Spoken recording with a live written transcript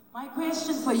My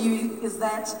question for you is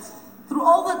that through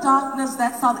all the darkness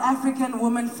that South African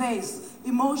women face,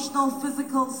 emotional,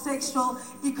 physical, sexual,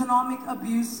 economic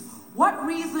abuse, what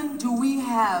reason do we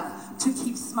have to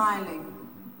keep smiling?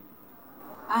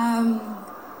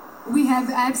 We have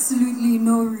absolutely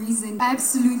no reason,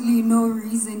 absolutely no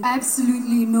reason,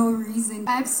 absolutely no reason,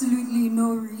 absolutely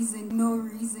no reason, no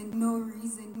reason, no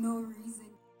reason, no reason.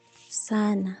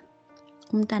 Sana,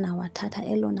 umntana wathatha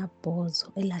elona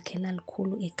bhozo elakhe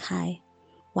lalikhulu ekhaya.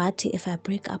 Wathi if I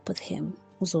break up with him,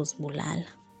 uzozibulala.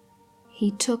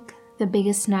 He took the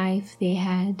biggest knife they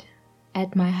had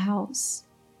at my house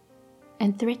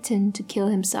and threatened to kill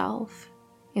himself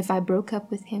if I broke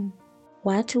up with him.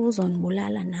 Wathi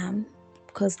uzonibulala nam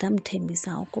because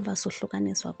ndamthembisa ukuba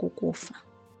sohlukaniswa kukufa.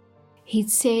 He'd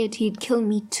said he'd kill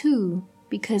me too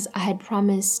because I had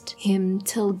promised him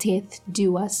till death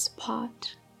do us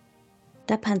part.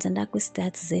 Ndaphanze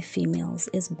ndakwistats ze-females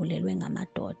ezibulelwe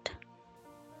ngamadoda.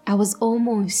 I was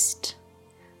almost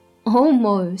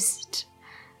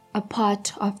a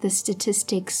part of the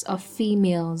statistics of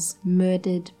females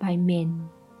murdered by men.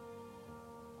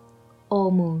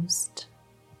 Almost.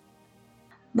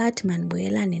 Bathi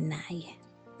mandibuyelane naye.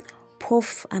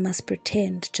 Poof, I must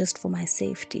pretend just for my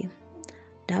safety.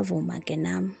 Ndavuma ke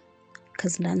nam,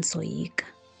 because ndandisoyika.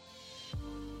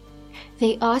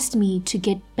 They asked me to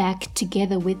get back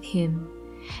together with him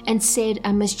and said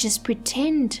I must just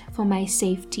pretend for my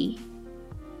safety.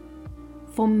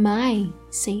 For my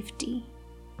safety.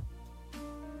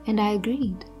 And I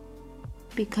agreed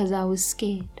because I was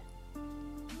scared.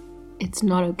 It's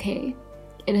not okay.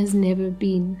 It has never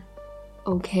been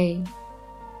okay.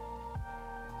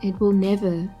 It will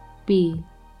never be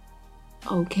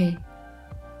okay.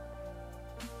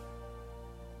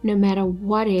 No matter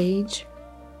what age,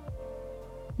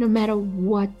 no matter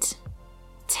what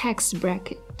tax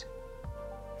bracket,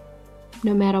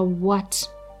 no matter what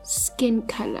skin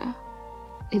color,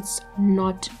 it's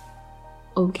not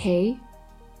okay.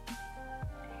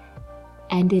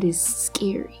 And it is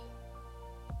scary.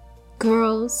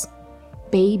 Girls,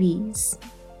 babies,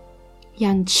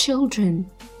 young children,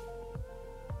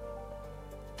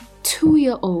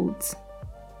 2-year-olds,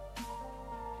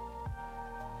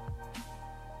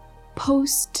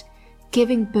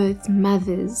 post-giving birth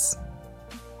mothers,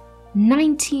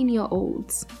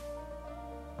 19-year-olds,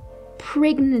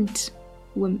 pregnant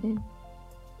women,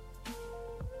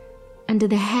 under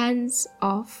the hands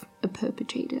of a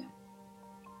perpetrator.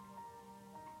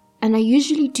 And I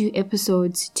usually do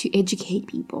episodes to educate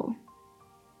people,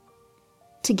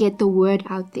 to get the word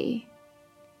out there,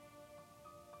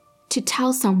 to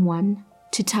tell someone,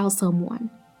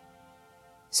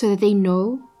 so that they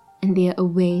know and they're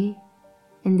aware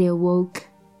and they're woke.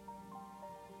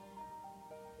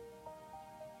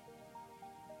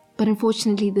 But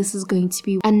unfortunately, this is going to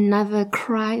be another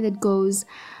cry that goes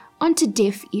onto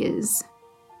deaf ears.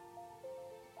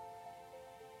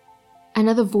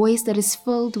 Another voice that is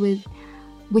filled with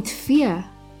fear.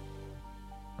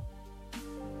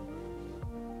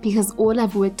 Because all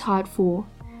I've worked hard for,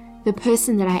 the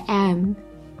person that I am,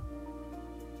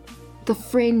 the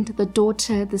friend, the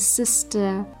daughter, the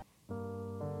sister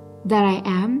that I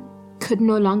am, could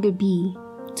no longer be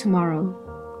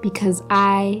tomorrow. Because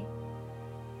I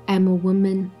am a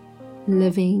woman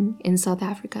living in South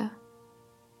Africa,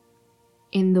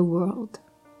 in the world,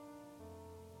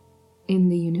 in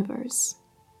the universe.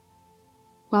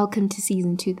 Welcome to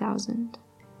season 2000.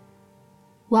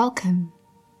 Welcome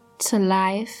to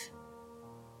life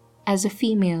as a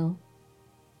female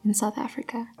in South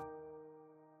Africa.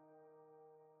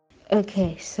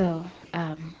 Okay, so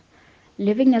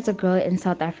living as a girl in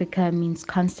South Africa means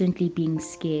constantly being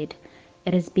scared.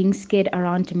 It is being scared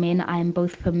around men I am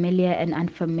both familiar and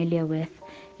unfamiliar with.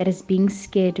 It is being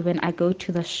scared when I go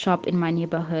to the shop in my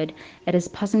neighborhood. It is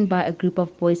passing by a group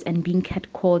of boys and being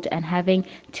catcalled and having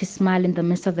to smile in the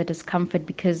midst of the discomfort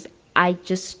because I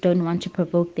just don't want to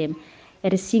provoke them.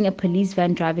 It is seeing a police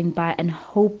van driving by and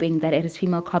hoping that it is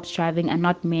female cops driving and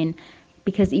not men,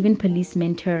 because even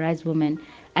policemen terrorize women.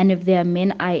 And if they are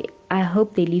men, I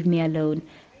hope they leave me alone.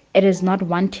 It is not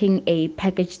wanting a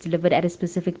package delivered at a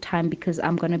specific time because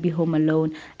I'm going to be home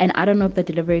alone. And I don't know if the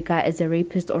delivery guy is a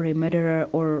rapist or a murderer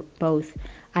or both.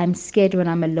 I'm scared when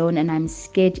I'm alone and I'm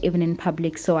scared even in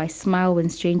public. So I smile when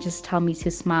strangers tell me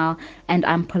to smile, and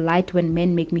I'm polite when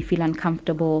men make me feel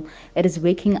uncomfortable. It is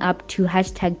waking up to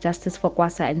 #Justice for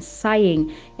Kwasa and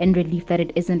sighing in relief that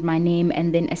it isn't my name,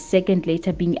 and then a second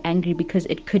later being angry because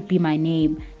it could be my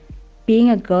name. Being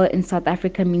a girl in South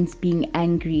Africa means being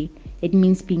angry. It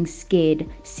means being scared.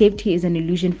 Safety is an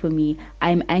illusion for me.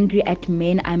 I'm angry at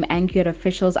men. I'm angry at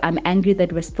officials. I'm angry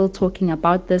that we're still talking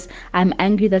about this. I'm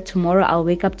angry that tomorrow I'll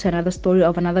wake up to another story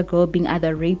of another girl being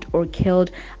either raped or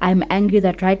killed. I'm angry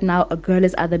that right now a girl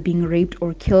is either being raped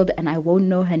or killed and I won't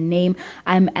know her name.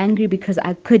 I'm angry because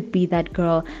I could be that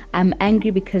girl. I'm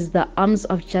angry because the arms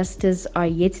of justice are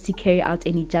yet to carry out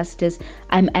any justice.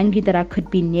 I'm angry that I could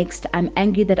be next. I'm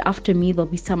angry that after me there'll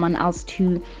be someone else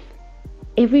too.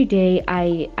 Every day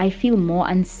I feel more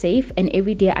unsafe, and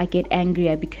every day I get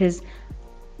angrier, because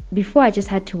before I just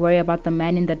had to worry about the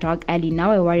man in the dark alley.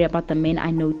 Now I worry about the men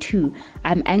I know too.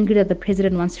 I'm angry that the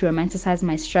president wants to romanticize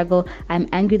my struggle. I'm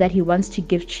angry that he wants to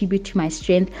give tribute to my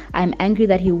strength. I'm angry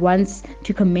that he wants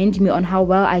to commend me on how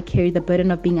well I carry the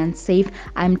burden of being unsafe.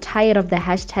 I'm tired of the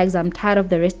hashtags. I'm tired of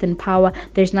the rest in power.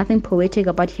 There's nothing poetic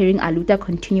about hearing Aluta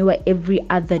Continua every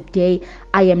other day.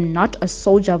 I am not a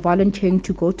soldier volunteering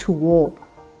to go to war.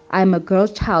 I'm a girl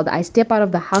child. I step out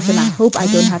of the house and I hope I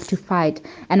don't have to fight.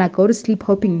 And I go to sleep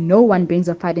hoping no one brings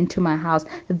a fight into my house.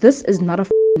 This is not a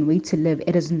way to live.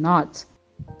 It is not.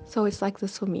 So it's like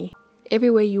this for me.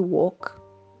 Everywhere you walk,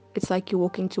 it's like you're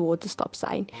walking towards a stop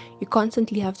sign. You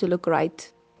constantly have to look right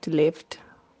to left,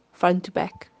 front to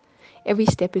back. Every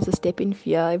step is a step in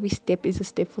fear. Every step is a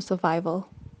step for survival.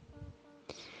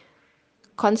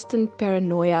 Constant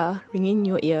paranoia ringing in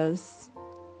your ears.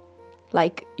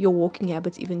 Like your walking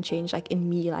habits even change. Like in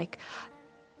me, like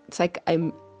it's like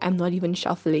I'm not even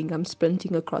shuffling. I'm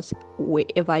sprinting across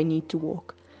wherever I need to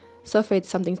walk. So afraid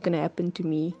something's gonna happen to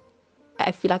me.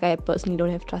 I feel like I personally don't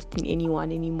have trust in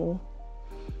anyone anymore.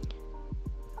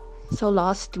 So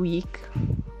last week,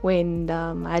 when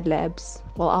I had labs,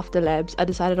 after labs, I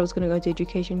decided I was gonna go to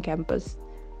education campus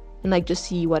and like just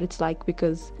see what it's like,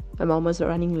 because my mom was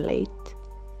running late.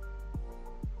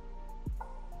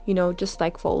 You know, just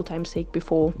like for old time's sake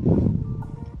before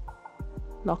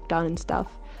lockdown and stuff.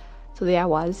 So there I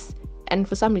was, and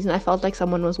for some reason I felt like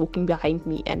someone was walking behind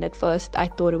me, and at first I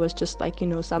thought it was just like, you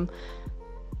know,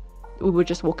 we were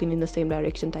just walking in the same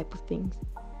direction type of things,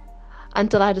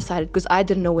 until I decided, because I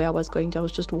didn't know where I was going to, I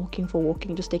was just walking for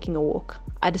walking, just taking a walk.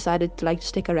 I decided to like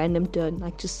just take a random turn,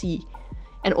 like to see,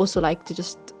 and also like to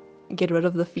just get rid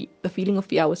of the feeling of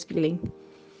fear I was feeling.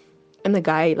 And the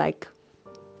guy, like,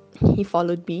 he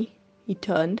followed me, he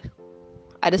turned.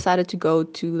 I decided to go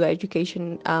to the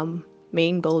education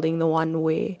main building, the one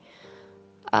where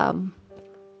you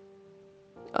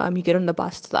get on the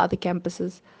bus to the other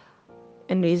campuses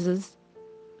and raises.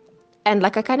 And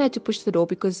like I kind of had to push the door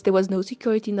because there was no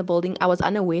security in the building. I was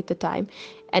unaware at the time,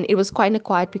 and it was kind of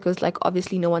quiet because like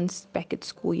obviously no one's back at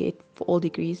school yet for all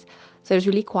degrees, so it was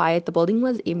really quiet. The building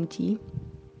was empty,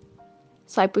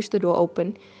 so I pushed the door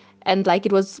open. And like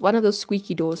it was one of those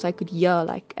squeaky doors, so I could hear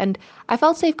like, and I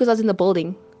felt safe because I was in the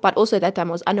building, but also at that time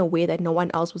I was unaware that no one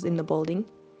else was in the building.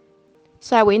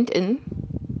 So I went in,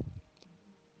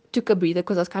 took a breather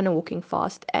because I was kind of walking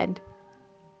fast, and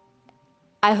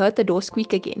I heard the door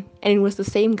squeak again, and it was the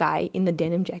same guy in the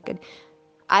denim jacket.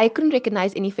 I couldn't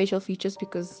recognize any facial features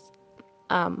because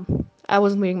I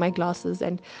wasn't wearing my glasses,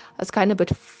 and I was kind of a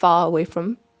bit far away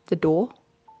from the door,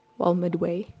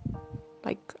 midway,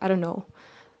 like I don't know,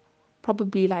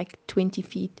 probably like 20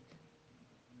 feet.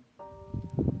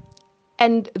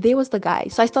 And there was the guy.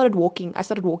 So I started walking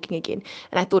again.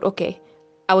 And I thought, okay,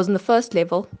 I was in the first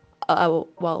level,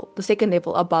 the second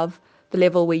level above the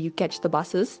level where you catch the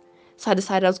buses. So I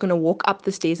decided I was going to walk up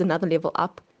the stairs another level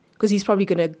up, because he's probably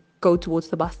going to go towards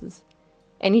the buses.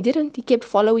 And he didn't. He kept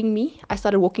following me. I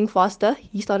started walking faster.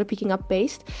 He started picking up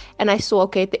pace. And I saw,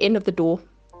 okay, at the end of the door,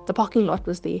 the parking lot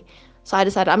was there. So I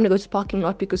decided I'm going to go to the parking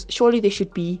lot because surely there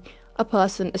should be a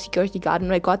security guard. And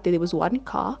when I got there was one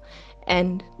car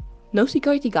and no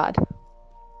security guard.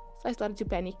 So I started to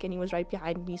panic, and he was right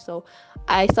behind me. So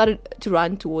I started to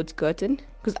run towards Girton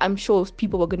because I'm sure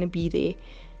people were going to be there.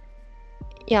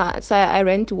 Yeah, so I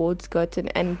ran towards Girton,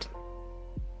 and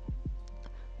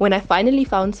when I finally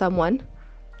found someone,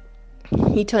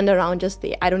 he turned around just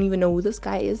there. I don't even know who this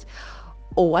guy is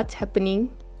or what's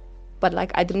happening, but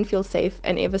like I didn't feel safe.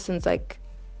 And ever since like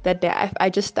that day,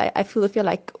 I feel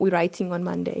like we're writing on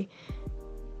Monday.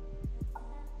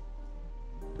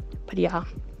 But yeah,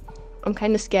 I'm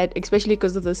kind of scared, especially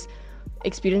because of this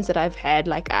experience that I've had.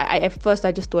 Like at first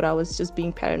I just thought I was just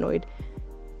being paranoid,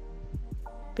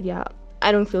 but yeah,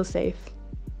 I don't feel safe.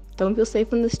 Don't feel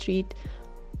safe on the street.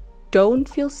 Don't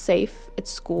feel safe at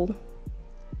school.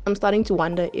 I'm starting to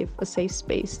wonder if a safe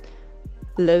space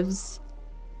lives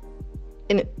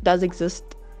and it does exist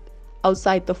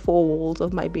outside the four walls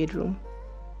of my bedroom,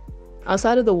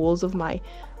 outside of the walls of my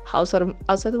house,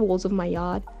 outside the walls of my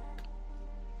yard.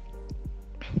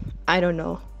 I don't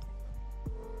know.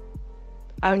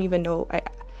 I don't even know,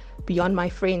 beyond my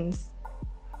friends,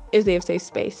 is there a safe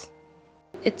space?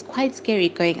 It's quite scary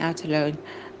going out alone.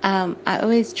 I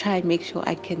always try and make sure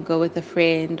I can go with a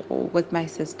friend or with my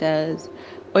sisters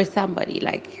or somebody,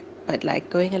 but like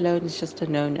going alone is just a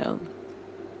no-no.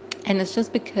 And it's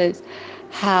just because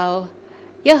how,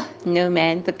 yeah, no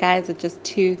man, the guys are just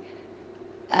too,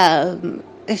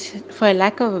 for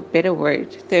lack of a better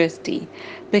word, thirsty,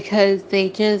 because they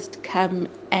just come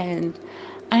and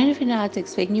I don't even know how to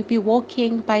explain. You'll be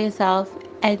walking by yourself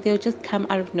and they'll just come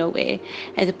out of nowhere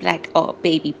and they'll be like, oh,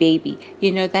 baby, baby,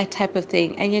 that type of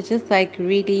thing. And you're just like,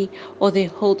 really, or they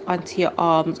hold onto your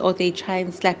arms or they try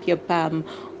and slap your bum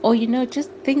or, just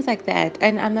things like that.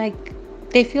 And I'm like,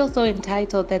 they feel so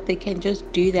entitled that they can just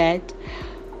do that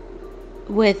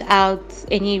without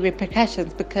any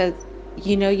repercussions because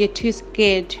you're too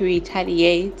scared to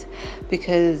retaliate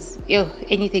because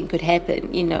anything could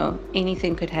happen,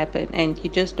 anything could happen, and you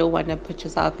just don't want to put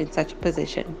yourself in such a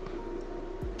position.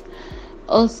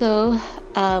 Also,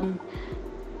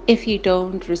 if you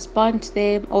don't respond to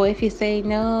them or if you say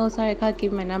no, sorry, I can't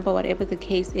give you my number, whatever the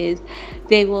case is,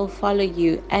 they will follow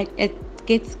you, and it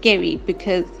gets scary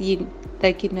because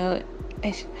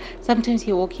sometimes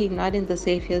you're walking not in the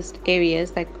safest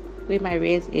areas, like where my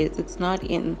res is, it's not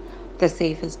in the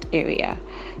safest area,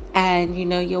 and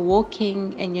you're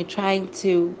walking and you're trying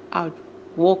to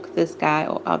outwalk this guy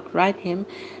or outrun him,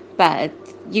 but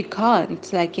you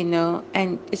can't,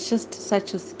 and it's just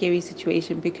such a scary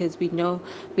situation because we know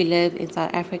we live in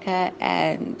South Africa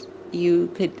and you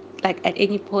could, like, at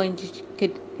any point you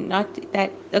could not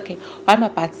that okay, what I'm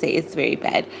about to say is very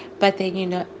bad, but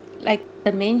then like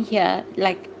the men here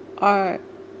are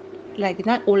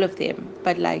not all of them,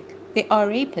 but they are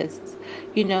rapists,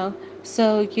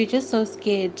 so you're just so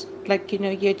scared,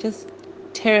 you're just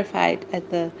terrified at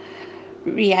the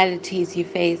realities you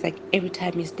face every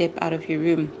time you step out of your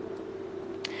room.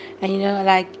 And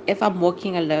if I'm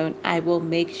walking alone, I will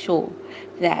make sure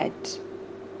that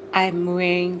I'm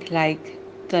wearing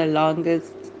the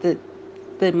longest, the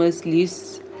most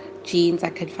loose jeans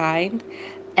I can find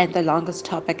and the longest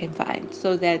top I can find,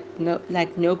 so that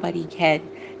nobody can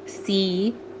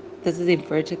see, this is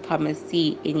inverted commas,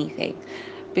 see anything,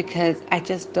 because I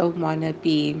just don't want to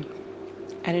be,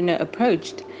 I don't know,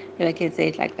 approached, if I can say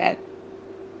it like that.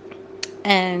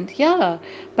 And yeah,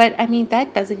 but I mean,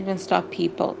 that doesn't even stop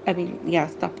people. I mean, yeah,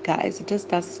 stop guys. It just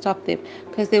doesn't stop them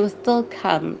because they will still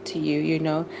come to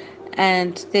you,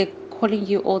 and they're calling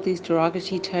you all these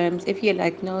derogatory terms. If you're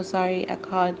like, no, sorry, I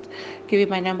can't give you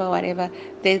my number, whatever,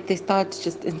 they start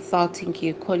just insulting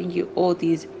you, calling you all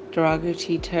these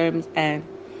derogatory terms and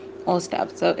all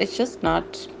stuff. So it's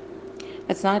not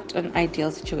an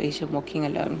ideal situation walking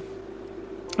alone,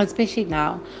 especially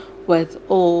now with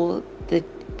all the,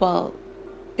 well,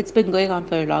 it's been going on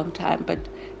for a long time, but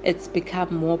it's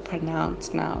become more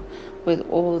pronounced now with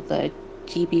all the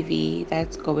GBV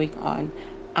that's going on.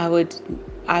 I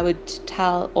would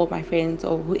tell all my friends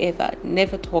or whoever,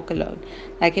 never talk alone.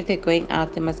 Like if they're going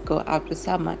out, they must go out with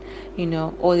someone,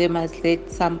 or they must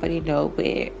let somebody know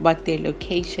what their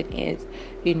location is.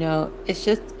 It's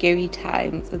just scary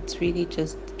times. It's really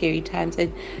just scary times.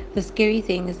 And the scary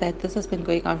thing is that this has been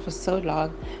going on for so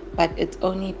long, but it's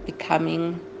only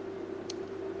becoming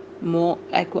more,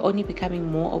 we're only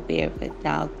becoming more aware of it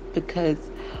now because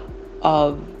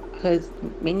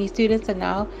many students are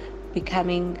now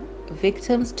becoming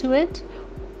victims to it.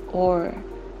 Or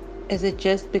is it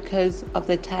just because of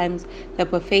the times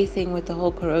that we're facing with the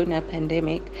whole corona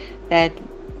pandemic that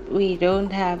we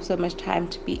don't have so much time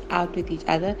to be out with each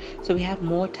other, so we have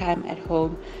more time at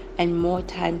home and more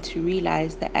time to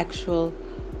realize the actual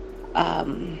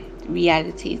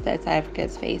realities that South Africa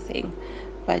is facing?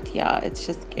 But yeah, it's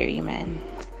just scary, man.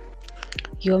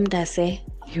 Mdase,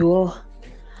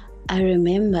 I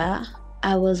remember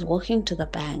I was walking to the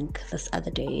bank this other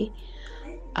day.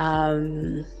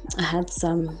 I had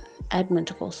some admin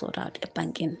to go sort out at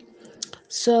banking.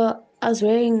 So I was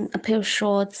wearing a pair of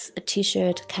shorts, a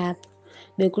t-shirt, a cap.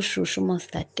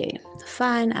 Most that day.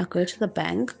 Fine, I go to the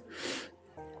bank.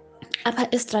 Apa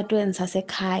estradweni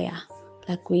sasekhaya,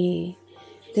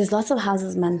 there's lots of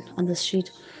houses, man, on the street.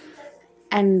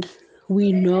 And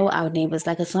we know our neighbors,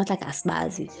 it's not like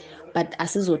asbazi, but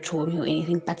asizochomi or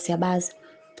anything, but siyabazi.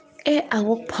 I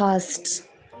walk past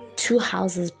 2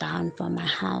 houses down from my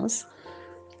house.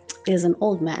 There's an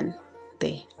old man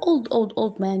there,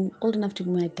 old man, old enough to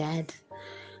be my dad.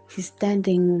 He's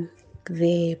standing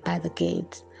there by the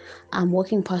gate. I'm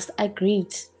walking past, I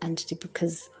greet, and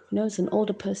because it's an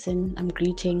older person, I'm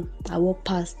greeting. I walk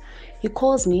past, he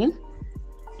calls me.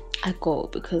 I go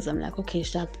because I'm like, okay,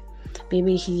 shut up.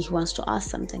 Maybe he wants to ask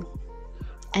something.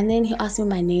 And then he asked me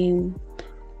my name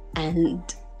and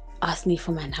asked me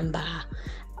for my number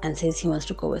and says he wants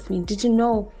to go with me. Did you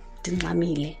know,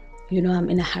 Dingamile? You know I'm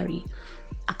in a hurry.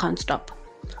 I can't stop.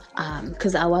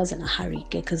 Because I was in a hurry,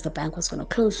 because the bank was going to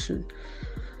close soon.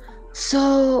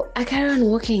 So I carry on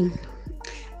walking.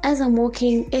 As I'm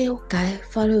walking, a guy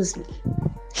follows me.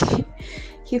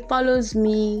 He follows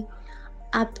me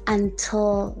up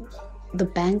until the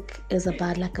bank is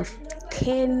about like a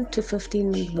 10 to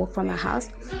 15 minute walk from my house.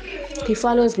 He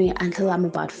follows me until I'm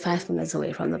about 5 minutes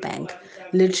away from the bank.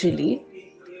 Literally.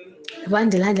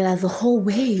 The whole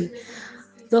way.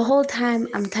 The whole time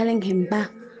I'm telling him, Ba,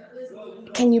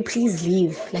 can you please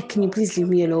leave? Like, can you please leave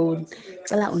me alone?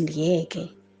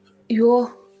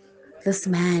 Yo, this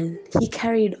man, he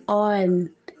carried on.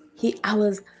 I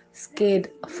was scared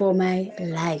for my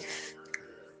life.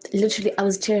 Literally, I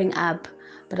was tearing up,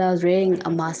 but I was wearing a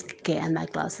mask and my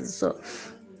glasses, so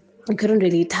I couldn't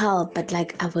really tell, but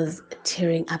like I was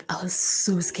tearing up. I was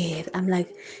so scared. I'm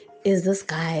like, is this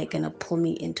guy gonna pull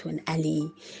me into an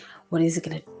alley? What is he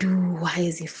gonna do? Why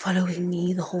is he following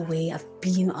me the whole way? I've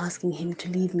been asking him to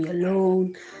leave me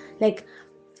alone. Like,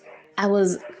 I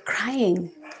was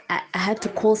crying. I had to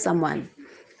call someone,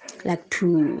 like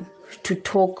to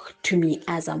talk to me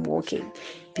as I'm walking,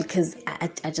 because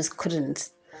I just couldn't.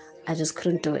 I just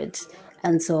couldn't do it.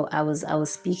 And so I was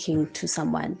speaking to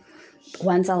someone.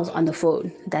 Once I was on the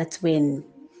phone, that's when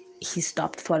he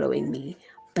stopped following me.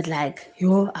 But like,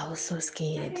 I was so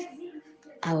scared.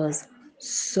 I was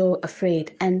so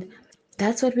afraid. And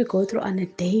that's what we go through on a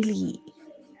daily.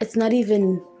 It's not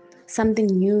even something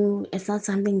new. It's not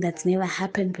something that's never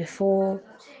happened before.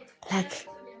 Like,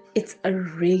 it's a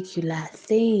regular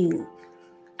thing.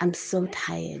 I'm so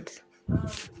tired.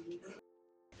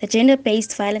 The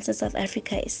gender-based violence in South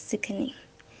Africa is sickening.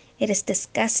 It is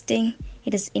disgusting.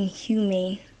 It is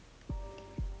inhumane.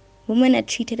 Women are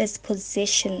treated as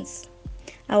possessions.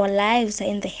 Our lives are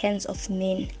in the hands of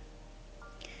men.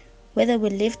 Whether we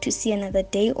live to see another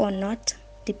day or not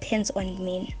depends on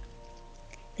men.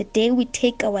 The day we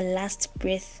take our last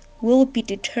breath will be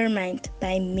determined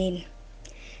by men.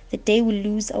 The day we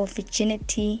lose our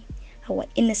virginity, our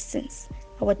innocence,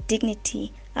 our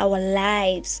dignity, our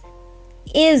lives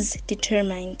is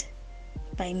determined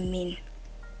by men.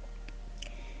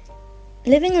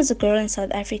 Living as a girl in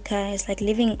South Africa is like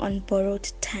living on borrowed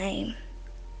time.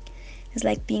 It's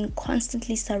like being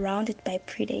constantly surrounded by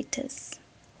predators.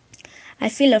 I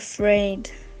feel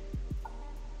afraid.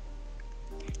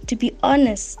 To be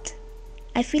honest,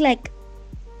 I feel like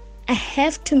I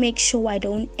have to make sure I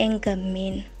don't anger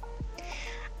men.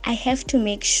 I have to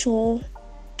make sure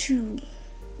to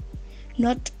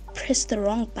not press the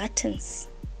wrong buttons.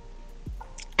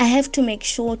 I have to make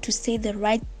sure to say the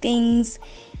right things,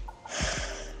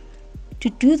 to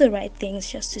do the right things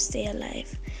just to stay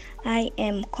alive. I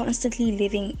am constantly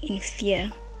living in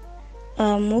fear.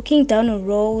 Walking down a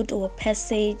road or a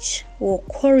passage or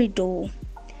a corridor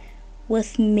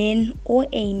with men or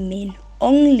a man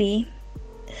only,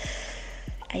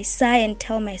 I sigh and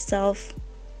tell myself,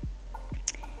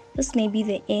 this may be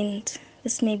the end.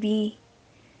 This may be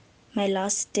my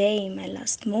last day, my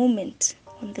last moment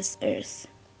on this earth.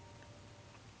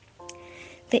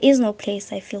 There is no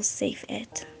place I feel safe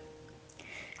at.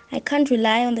 I can't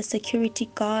rely on the security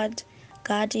guard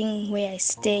guarding where I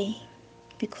stay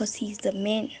because he's the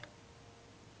man.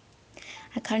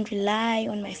 I can't rely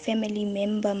on my family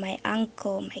member, my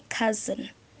uncle, my cousin,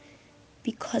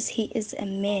 because he is a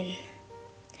man.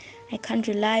 I can't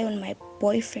rely on my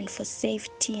boyfriend for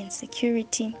safety and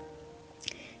security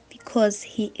because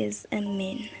he is a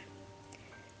man.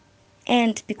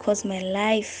 And because my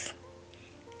life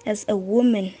as a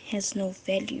woman has no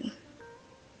value.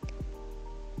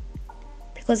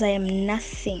 Because I am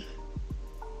nothing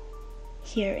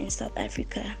here in South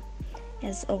Africa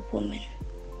as a woman.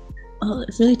 Well,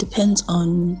 it really depends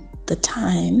on the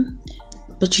time,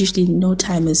 but usually no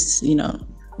time is,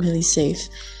 really safe.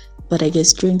 But I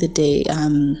guess during the day,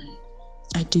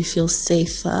 I do feel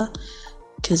safer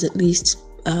because at least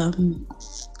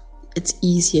it's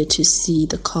easier to see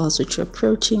the cars which are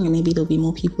approaching, and maybe there'll be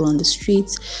more people on the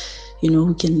streets,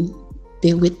 who can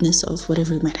bear witness of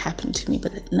whatever might happen to me.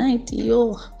 But at night,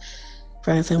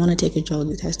 if I want to take a jog,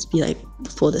 it has to be like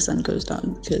before the sun goes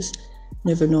down, because you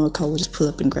never know, a car will just pull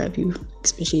up and grab you,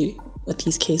 especially with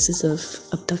these cases of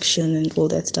abduction and all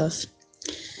that stuff.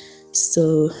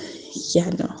 So yeah,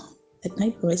 no, at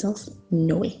night by myself,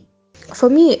 no way. For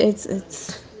me,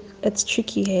 it's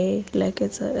tricky, hey. Like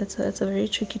it's a very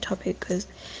tricky topic because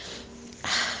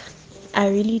I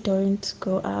really don't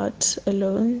go out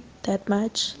alone that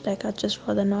much. Like I'd just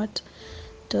rather not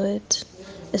do it.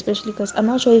 especially because I'm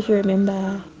not sure if you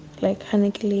remember, like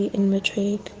Hanekili in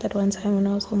Matric, that one time when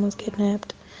I was almost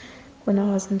kidnapped when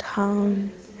I was in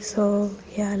town. So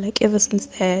yeah, like ever since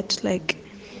that, like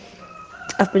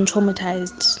I've been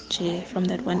traumatized from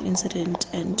that one incident,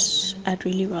 and I'd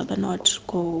really rather not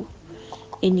go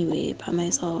anywhere by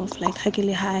myself. Like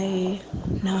Hakili High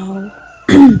now,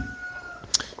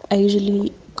 I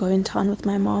usually go in town with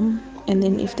my mom, and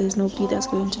then if there's nobody that's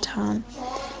going to town,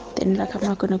 then like I'm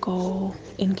not gonna go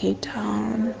in Cape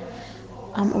Town.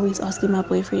 I'm always asking my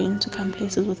boyfriend to come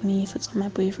places with me. If it's not my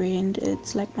boyfriend,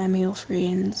 it's like my male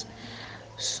friends.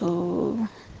 So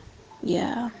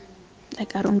yeah,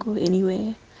 like I don't go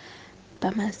anywhere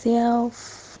by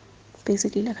myself.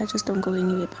 Basically, like I just don't go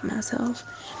anywhere by myself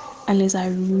unless I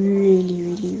really,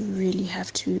 really, really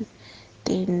have to.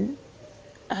 Then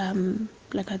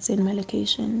like I'd send my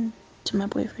location to my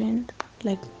boyfriend,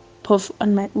 like puff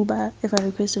on my Uber. If I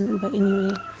request an Uber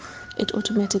anyway, it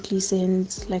automatically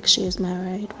sends, like shares my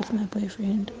ride with my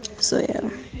boyfriend. So yeah,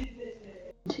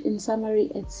 In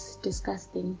summary, it's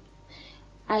disgusting.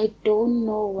 I don't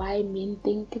know why men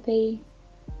think they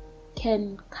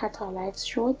can cut our lives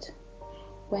short,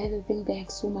 why they think they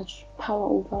have so much power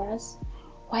over us,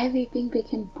 why they think they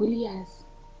can bully us.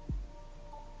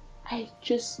 I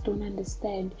just don't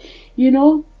understand. You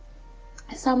know,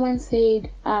 someone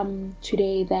said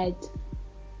today that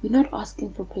we're not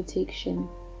asking for protection.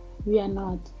 We are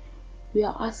not. We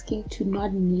are asking to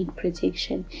not need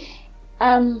protection.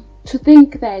 To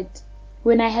think that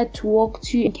when I had to walk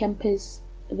to campus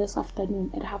this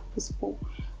afternoon at 4:30,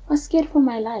 I was scared for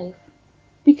my life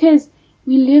because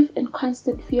we live in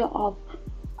constant fear of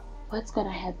what's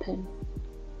gonna happen.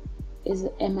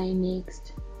 Am I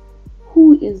next?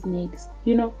 Who is next?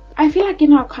 You know, I feel like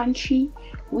in our country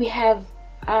we have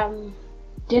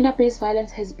gender-based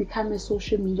violence has become a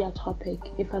social media topic,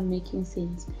 if I'm making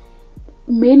sense.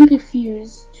 Men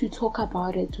refuse to talk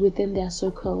about it within their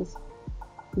circles,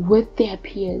 with their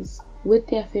peers, with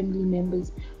their family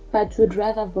members, but would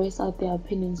rather voice out their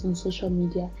opinions on social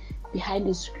media behind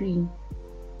a screen.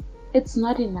 It's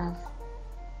not enough.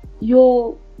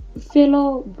 Your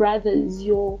fellow brothers,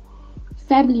 your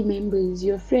family members,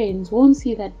 your friends won't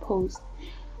see that post.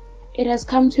 It has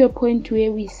come to a point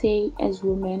where we say as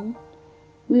women,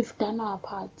 we've done our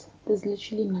part. There's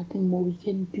literally nothing more we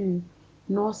can do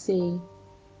nor say,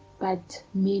 but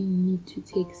men need to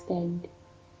take stand.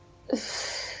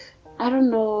 I don't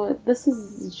know, this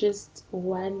is just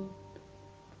one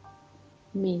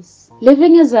mess.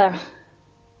 Living as a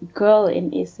girl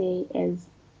in SA is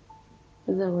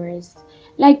the worst.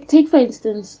 Like, take for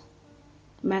instance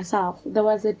myself. There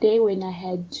was a day when I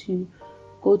had to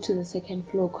go to the second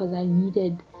floor because I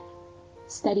needed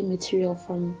study material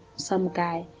from some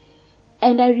guy,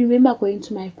 and I remember going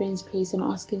to my friend's place and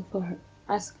asking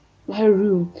her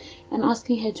room and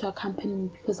asking her to accompany me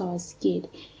because I was scared.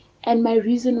 And my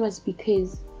reason was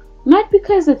because, not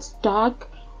because it's dark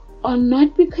or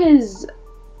not because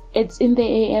it's in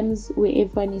the AMs where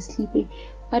everyone is sleeping,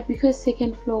 but because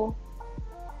second floor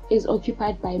is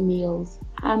occupied by males.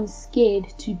 I'm scared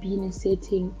to be in a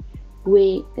setting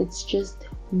where it's just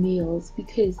males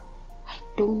because I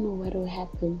don't know what will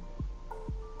happen.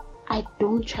 I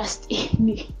don't trust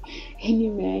any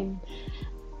man.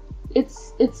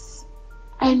 It's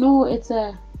I know it's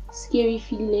a scary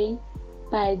feeling,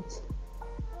 but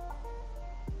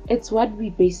it's what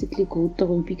we basically go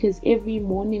through, because every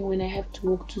morning when I have to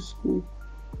walk to school,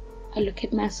 I look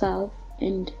at myself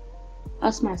and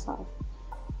ask myself,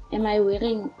 am I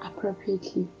wearing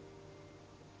appropriately?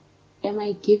 Am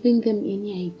I giving them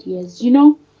any ideas? You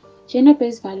know,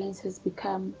 gender-based violence has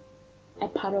become a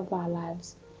part of our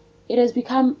lives. It has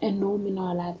become a norm in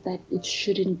our life that it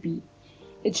shouldn't be.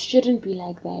 It shouldn't be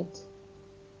like that.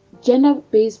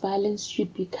 Gender-based violence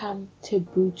should become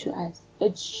taboo to us.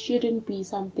 It shouldn't be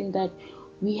something that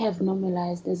we have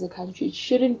normalized as a country. It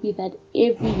shouldn't be that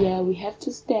every year we have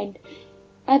to stand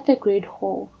at the Great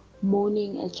Hall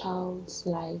mourning a child's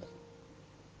life,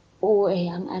 or a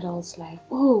young adult's life,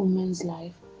 or a woman's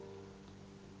life.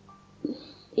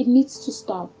 It needs to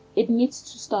stop. It needs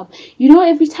to stop. You know,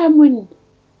 every time when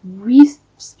we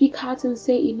speak out and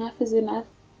say enough is enough,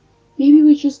 maybe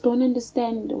we just don't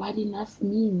understand what enough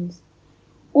means.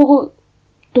 Or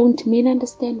don't men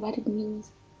understand what it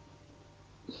means?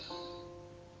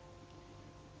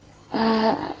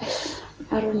 I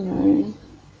don't know.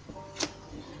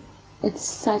 It's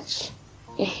such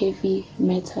a heavy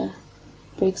matter.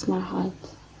 Breaks my heart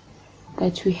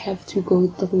that we have to go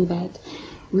through that.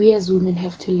 We as women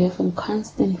have to live in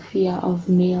constant fear of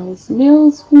males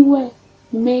who were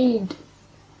made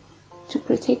to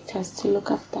protect us, to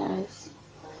look after us.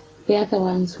 they are the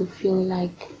ones who feel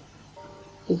like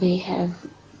they have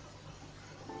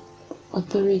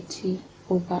authority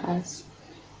over us.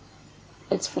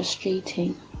 It's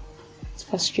frustrating. It's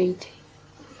frustrating.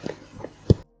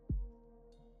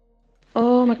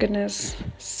 Oh my goodness.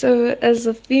 So as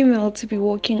a female to be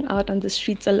walking out on the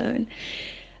streets alone,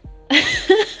 I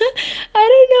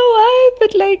don't know why,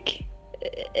 but like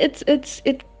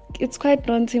it's quite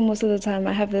daunting most of the time.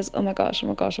 I have this, oh my gosh,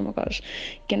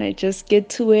 can I just get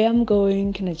to where I'm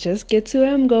going? Can I just get to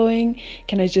where I'm going?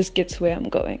 Can I just get to where I'm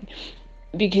going?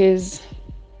 Because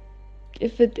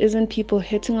if it isn't people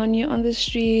hitting on you on the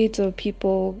street or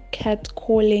people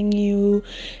catcalling you,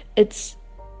 it's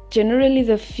generally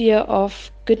the fear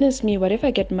of, goodness me, what if I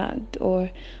get mugged,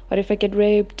 or what if I get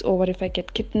raped, or what if I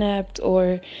get kidnapped?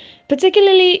 Or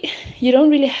particularly, you don't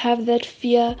really have that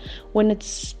fear when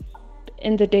it's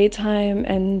in the daytime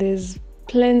and there's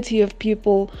plenty of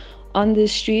people on the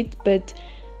street, but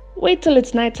wait till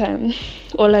it's nighttime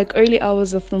or like early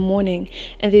hours of the morning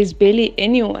and there's barely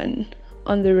anyone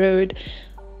on the road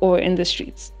or in the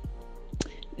streets.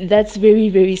 That's very,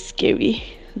 very scary.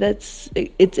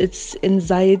 It's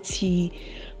anxiety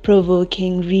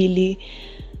provoking, really.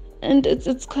 And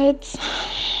it's quite,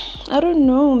 I don't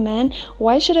know, man.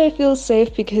 Why should I feel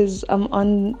safe because I'm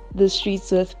on the streets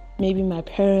with maybe my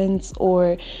parents,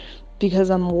 or because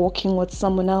I'm walking with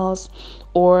someone else,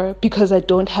 or because I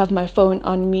don't have my phone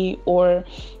on me, or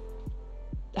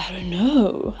I don't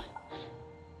know,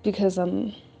 because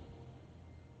I'm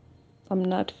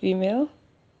not female?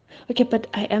 Okay, but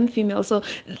I am female, so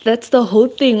that's the whole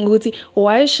thing.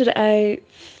 Why should I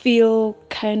feel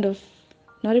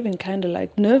not even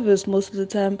like nervous most of the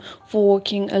time for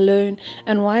walking alone?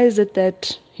 And why is it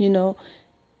that,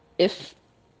 if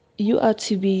you are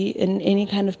to be in any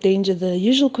kind of danger, the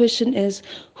usual question is,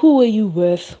 who were you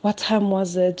with? What time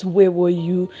was it? Where were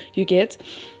you? You get?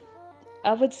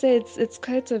 I would say it's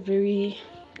quite a very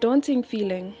daunting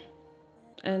feeling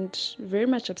and very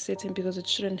much upsetting because it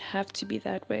shouldn't have to be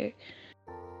that way.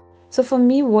 So for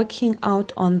me, walking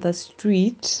out on the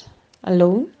street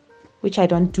alone, which I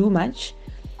don't do much,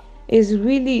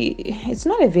 it's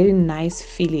not a very nice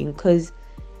feeling, because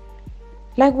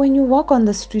like when you walk on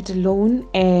the street alone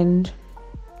and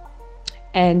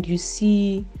you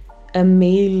see a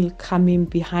male coming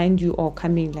behind you or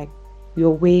coming like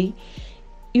your way,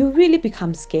 you really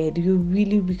become scared.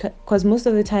 Because most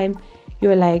of the time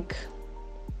you're like,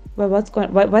 well,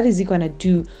 what is he gonna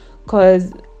do?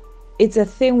 Because it's a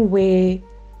thing where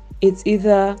it's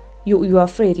either you're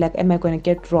afraid, like, am I gonna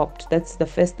get robbed? That's the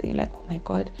first thing. Like, oh my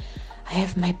god, I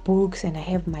have my books and I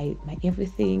have my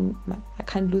everything. I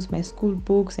can't lose my school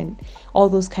books and all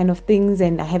those kind of things,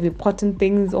 and I have important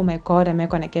things. Oh my god, am I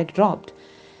gonna get robbed?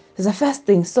 That's the first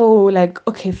thing. So like,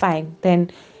 okay, fine. Then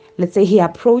let's say he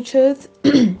approaches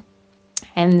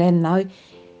and then now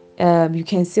you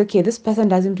can see, okay, this person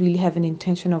doesn't really have an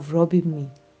intention of robbing me.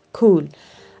 Cool.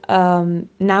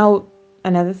 Now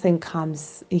another thing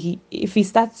comes. If he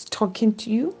starts talking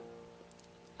to you,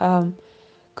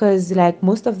 because like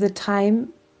most of the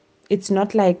time it's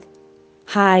not like,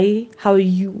 hi, how are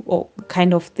you, or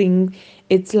kind of thing.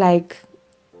 It's like,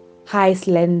 hi,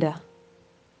 slender.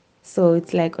 So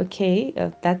it's like, okay,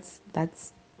 that's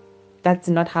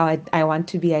not how I want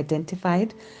to be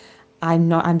identified.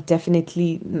 I'm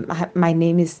definitely, my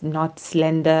name is not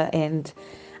Slender, and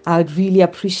I'd really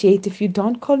appreciate if you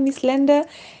don't call me Slender.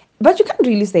 But you can't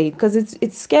really say it because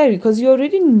it's scary, because you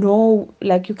already know,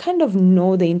 like, you kind of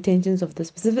know the intentions of the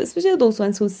specific, especially those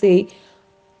ones who say,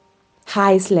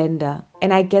 hi, Slender.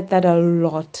 And I get that a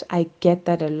lot. Hi,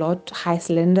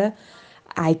 Slender.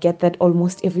 I get that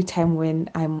almost every time when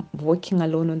I'm walking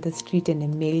alone on the street and a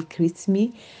male greets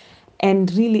me.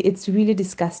 And really, it's really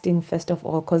disgusting, first of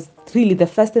all, because really the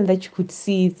first thing that you could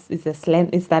see is a slender,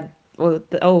 is that,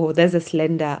 there's a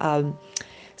slender.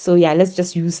 So yeah, let's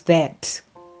just use that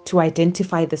to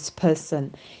identify this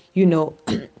person,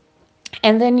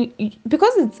 and then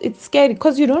because it's scary,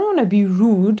 because you don't want to be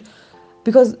rude,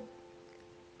 because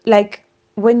like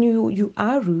when you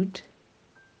are rude,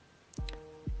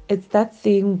 it's that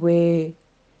thing where,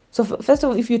 so first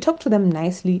of all, if you talk to them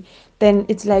nicely, then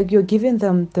it's like you're giving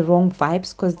them the wrong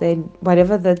vibes, because then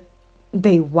whatever that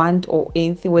they want or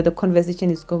anything, where the conversation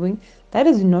is going, that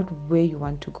is not where you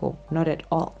want to go, not at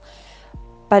all.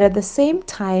 But at the same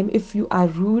time, if you are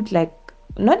rude, like,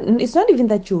 it's not even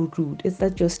that you're rude, it's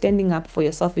that you're standing up for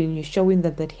yourself and you're showing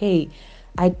them that, hey,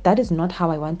 that is not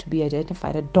how I want to be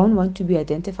identified. I don't want to be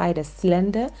identified as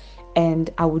slender, and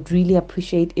I would really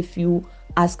appreciate if you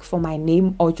ask for my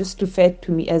name or just refer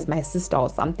to me as my sister or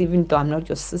something, even though I'm not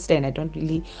your sister and I don't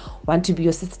really want to be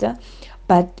your sister.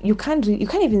 but you can't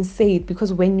even say it,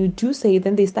 because when you do say it,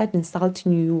 then they start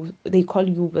insulting you. They call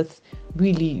you with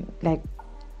really like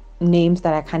names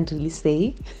that I can't really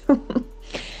say.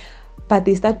 But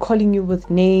they start calling you with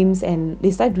names, and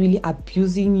they start really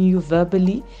abusing you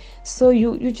verbally. So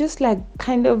you just like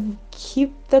kind of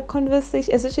keep the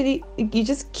conversation, essentially you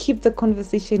just keep the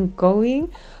conversation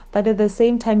going, but at the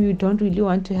same time you don't really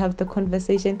want to have the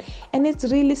conversation. And it's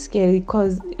really scary,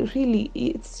 because really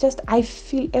it's just, I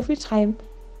feel every time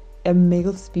a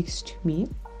male speaks to me,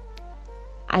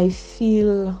 I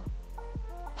feel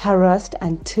harassed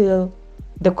until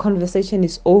the conversation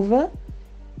is over.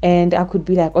 And I could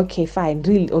be like, okay, fine,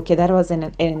 really, okay, that was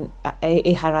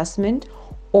a harassment.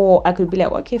 Or I could be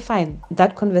like, okay, fine,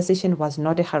 that conversation was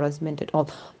not a harassment at all.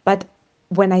 But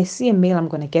when I see a male, I'm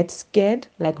going to get scared,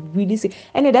 like really sick.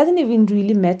 And it doesn't even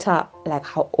really matter like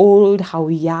how old, how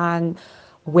young,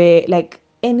 where, like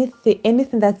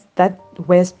anything that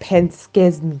wears pants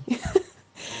scares me.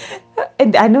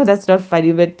 And I know that's not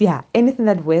funny, but yeah, anything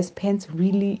that wears pants,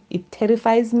 really, it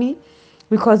terrifies me.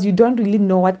 Because you don't really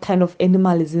know what kind of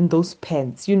animal is in those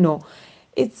pants, you know.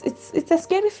 It's a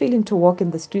scary feeling to walk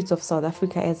in the streets of South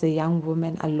Africa as a young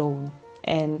woman alone.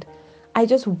 And I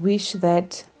just wish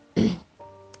that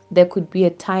there could be a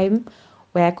time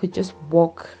where I could just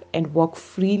walk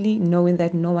freely, knowing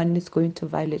that no one is going to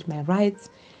violate my rights,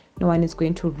 no one is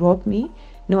going to rob me,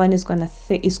 no one is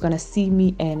gonna see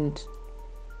me and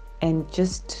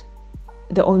just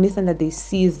the only thing that they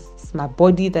see is my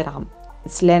body, that I'm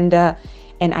slender,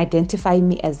 and identify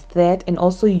me as that, and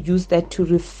also use that to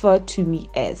refer to me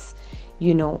as,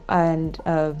 you know, and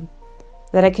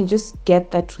that I can just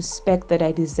get that respect that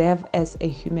I deserve as a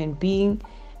human being,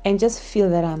 and just feel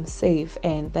that I'm safe,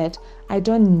 and that I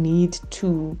don't need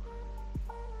to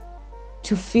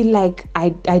feel like I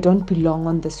don't belong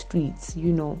on the streets,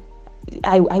 you know.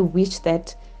 I wish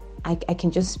that I can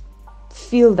just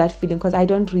feel that feeling, because I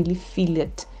don't really feel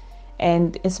it.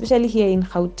 And especially here in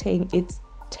Gauteng, it's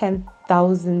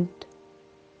 10,000.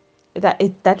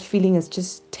 That feeling is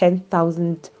just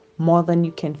 10,000 more than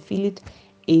you can feel it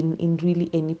in really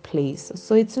any place.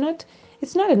 So it's not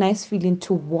a nice feeling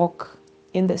to walk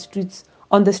on the streets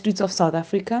of South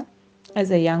Africa as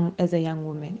a young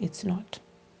woman. It's not,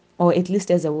 or at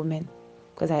least as a woman,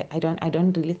 because I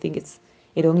don't really think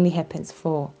it only happens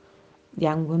for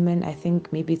young women. I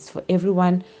think maybe it's for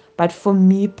everyone, but for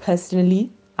me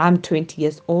personally, I'm 20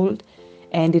 years old,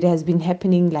 and it has been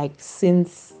happening like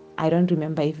since, I don't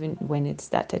remember even when it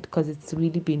started, because it's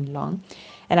really been long.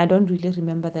 And I don't really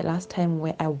remember the last time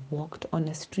where I walked on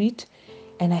a street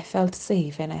and I felt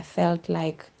safe, and I felt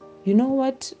like, you know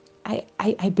what,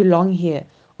 I belong here,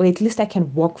 or at least I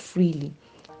can walk freely.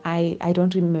 I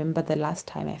don't remember the last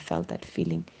time I felt that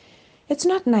feeling. It's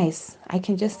not nice. I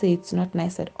can just say it's not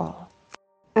nice at all.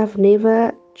 I've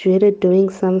never dreaded doing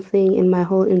something in my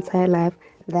whole entire life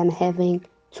than having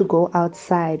to go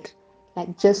outside.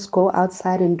 Like, just go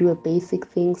outside and do a basic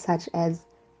thing such as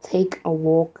take a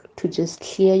walk to just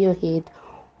clear your head,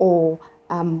 or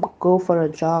go for a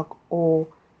jog, or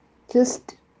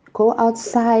just go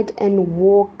outside and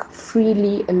walk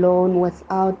freely alone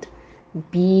without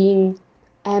being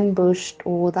ambushed,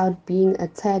 or without being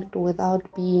attacked, or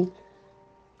without being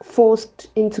forced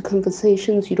into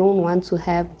conversations you don't want to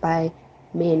have by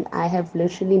men. I have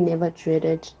literally never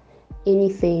dreaded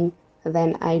anything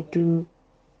than I do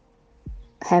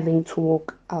having to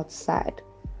walk outside.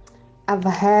 I've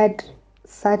had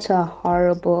such a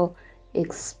horrible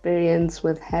experience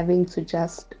with having to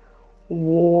just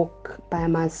walk by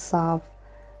myself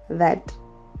that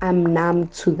I'm numb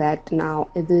to that now.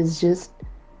 It is just,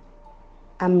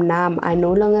 I'm numb. I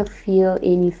no longer feel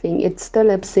anything. It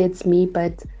still upsets me,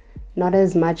 but not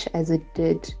as much as it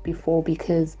did before,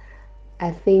 because I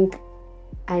think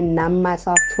I numb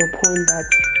myself to a point that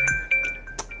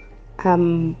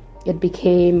it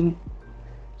became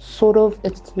sort of,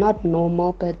 it's not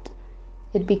normal, but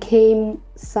it became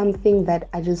something that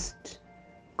I just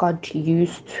got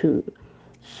used to.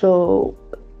 So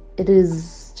it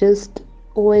is just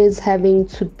always having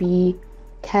to be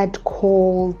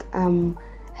catcalled,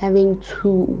 having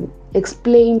to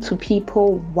explain to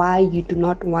people why you do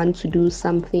not want to do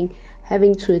something,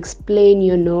 having to explain,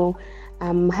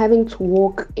 having to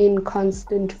walk in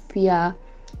constant fear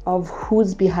of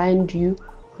who's behind you,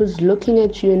 who's looking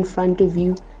at you in front of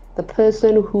you, the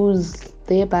person who's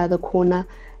there by the corner,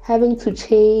 having to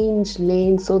change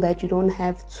lanes so that you don't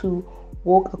have to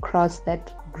walk across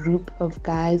that group of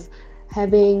guys,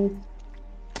 having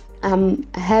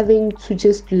to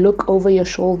just look over your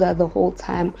shoulder the whole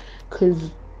time because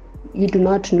you do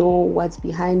not know what's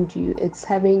behind you. It's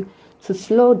having to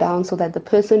slow down so that the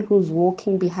person who's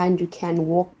walking behind you can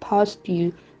walk past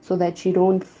you, so that you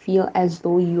don't feel as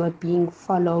though you are being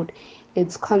followed.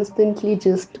 It's constantly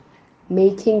just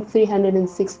making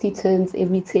 360 turns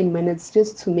every 10 minutes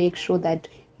just to make sure that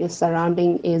your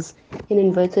surrounding is, in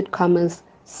inverted commas,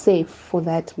 safe for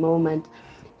that moment.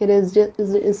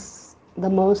 It's the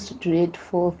most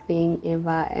dreadful thing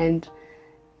ever, and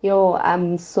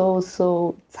I'm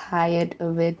so tired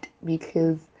of it,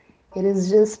 because it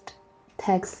is just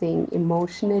taxing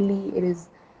emotionally. It is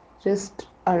just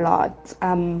a lot.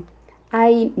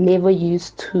 I never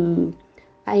used to.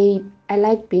 I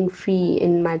like being free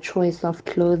in my choice of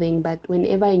clothing, but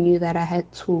whenever I knew that I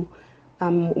had to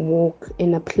walk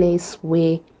in a place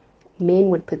where men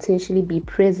would potentially be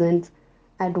present,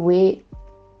 I'd wear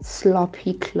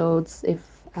sloppy clothes, if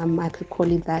I could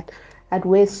call it that. I'd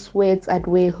wear sweats, I'd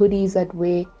wear hoodies, I'd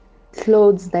wear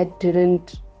clothes that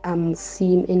didn't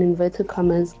seem, in inverted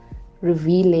commas,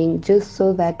 revealing, just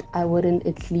so that I wouldn't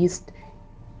at least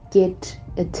get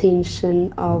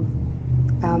attention of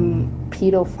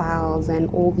pedophiles and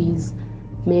all these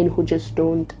men who just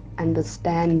don't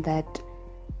understand that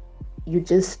you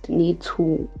just need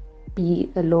to be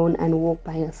alone and walk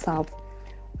by yourself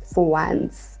for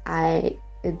once.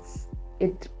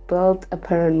 It built a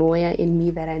paranoia in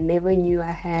me that I never knew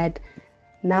I had.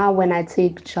 Now when I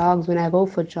take jogs, when I go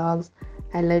for jogs,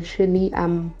 I literally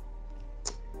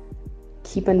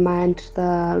keep in mind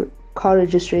the car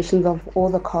registrations of all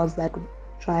the cars that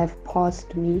drive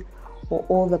past me, or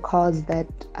all the cars that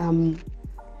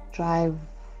drive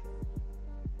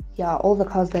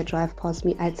past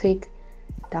me. I take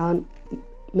down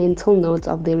mental notes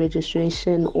of their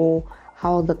registration or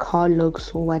how the car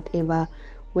looks or whatever.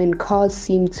 When cars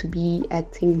seem to be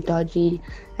acting dodgy,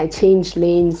 I change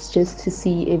lanes just to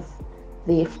see if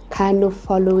they're kind of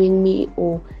following me,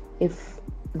 or if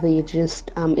they're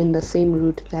just in the same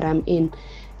route that I'm in.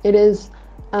 It is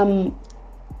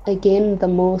again the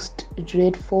most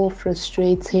dreadful,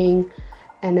 frustrating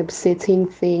and upsetting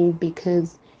thing,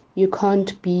 because you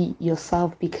can't be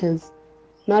yourself,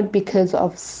 not because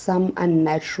of some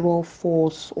unnatural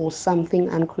force or something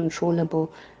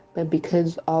uncontrollable, but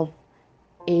because of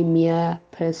a mere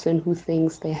person who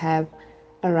thinks they have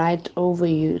a right over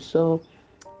you. So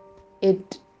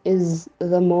it is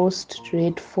the most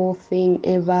dreadful thing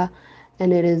ever,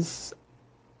 and there's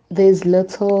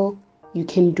little you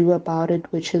can do about it,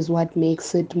 which is what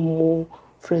makes it more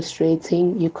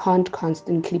frustrating. You can't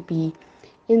constantly be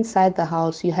inside the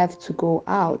house, you have to go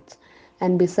out.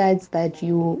 And besides that,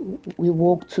 we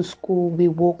walk to school, we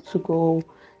walk to go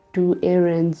do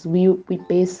errands. We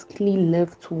basically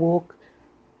live to walk.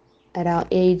 At our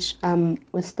age,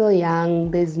 we're still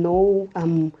young. There's no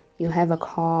you have a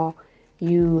car,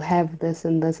 you have this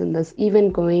and this and this.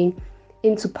 Even going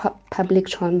into public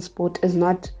transport is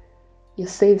not your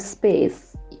safe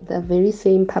space. The very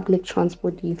same public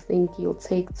transport you think you'll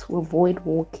take to avoid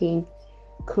walking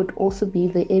could also be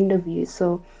the end of you.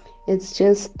 So it's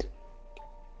just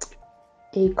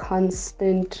a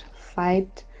constant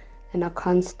fight and a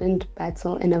constant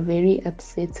battle, and a very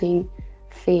upsetting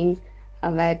thing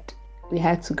that we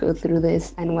had to go through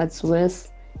this. And what's worse,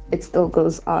 it still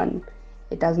goes on.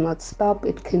 It does not stop,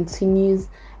 it continues.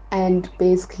 And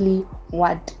basically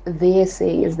what they're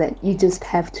saying is that you just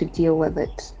have to deal with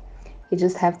it. You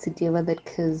just have to deal with it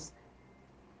because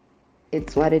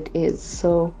it's what it is.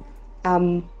 So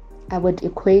I would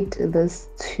equate this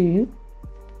to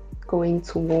going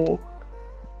to war,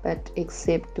 but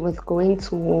except with going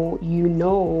to war, you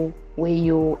know where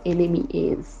your enemy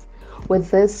is.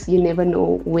 With this, you never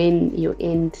know when your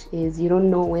end is. You don't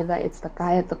know whether it's the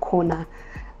guy at the corner,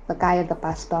 the guy at the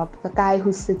bus stop, the guy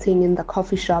who's sitting in the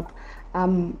coffee shop,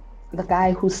 the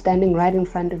guy who's standing right in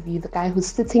front of you, the guy who's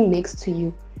sitting next to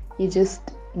you. You just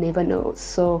never know.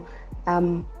 So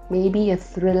maybe a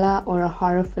thriller or a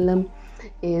horror film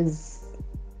is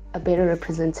a better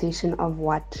representation of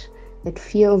what it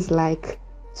feels like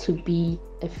to be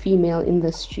a female in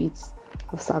the streets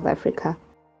of South Africa.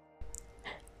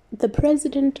 The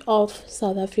president of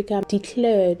South Africa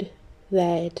declared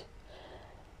that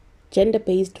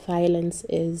gender-based violence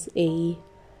is a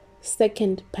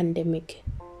second pandemic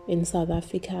in South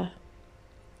Africa.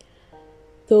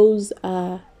 Those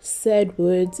are sad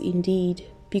words indeed,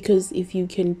 because if you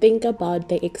can think about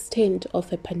the extent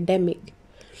of a pandemic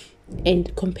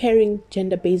and comparing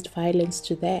gender-based violence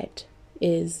to that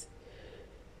is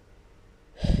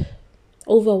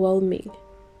overwhelming,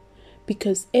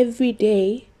 because every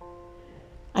day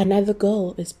another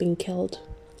girl is being killed.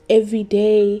 Every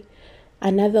day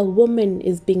another woman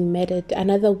is being murdered.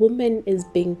 Another woman is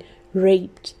being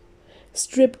raped,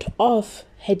 stripped of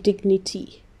her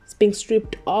dignity, is being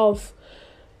stripped of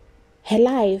her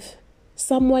life.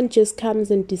 Someone just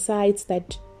comes and decides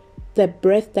that the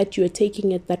breath that you are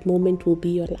taking at that moment will be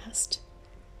your last.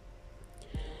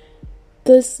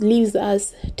 This leaves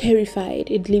us terrified.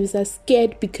 It leaves us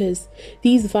scared because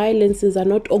these violences are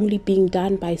not only being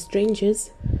done by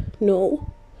strangers.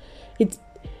 No, it's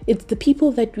the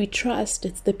people that we trust.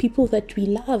 It's the people that we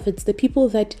love. It's the people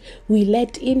that we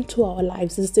let into our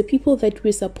lives. It's the people that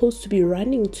we're supposed to be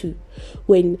running to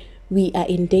when we are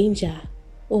in danger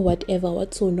or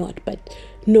what's or not. But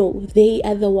no, they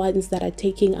are the ones that are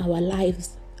taking our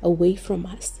lives away from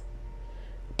us.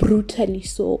 Brutally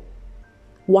so.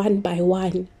 One by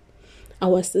one,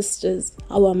 our sisters,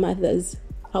 our mothers,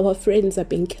 our friends are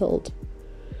being killed.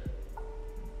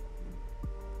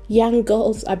 Young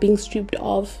girls are being stripped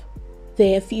of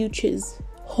their futures.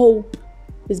 Hope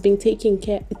is being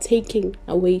taken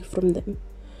away from them.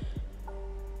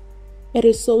 It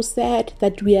is so sad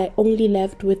that we are only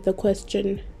left with the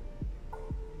question,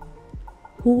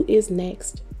 who is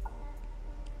next?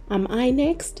 Am I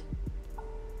next?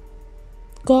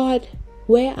 God,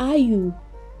 where are you?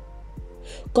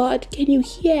 God, can you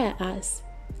hear us?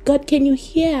 God, can you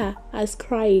hear us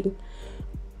crying?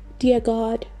 Dear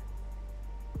God,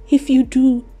 if you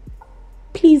do,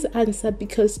 please answer,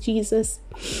 because Jesus,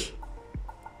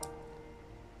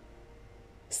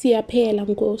 siyaphela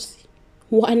Nkosi,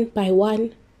 one by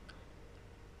one,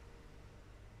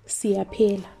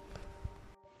 siyaphela.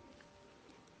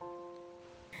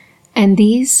 And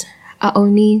these are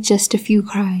only just a few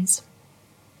cries.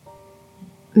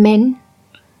 Men,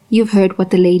 you've heard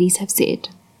what the ladies have said.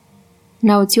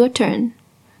 Now it's your turn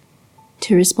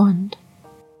to respond.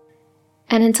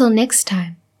 And until next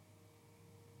time,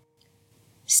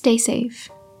 stay safe.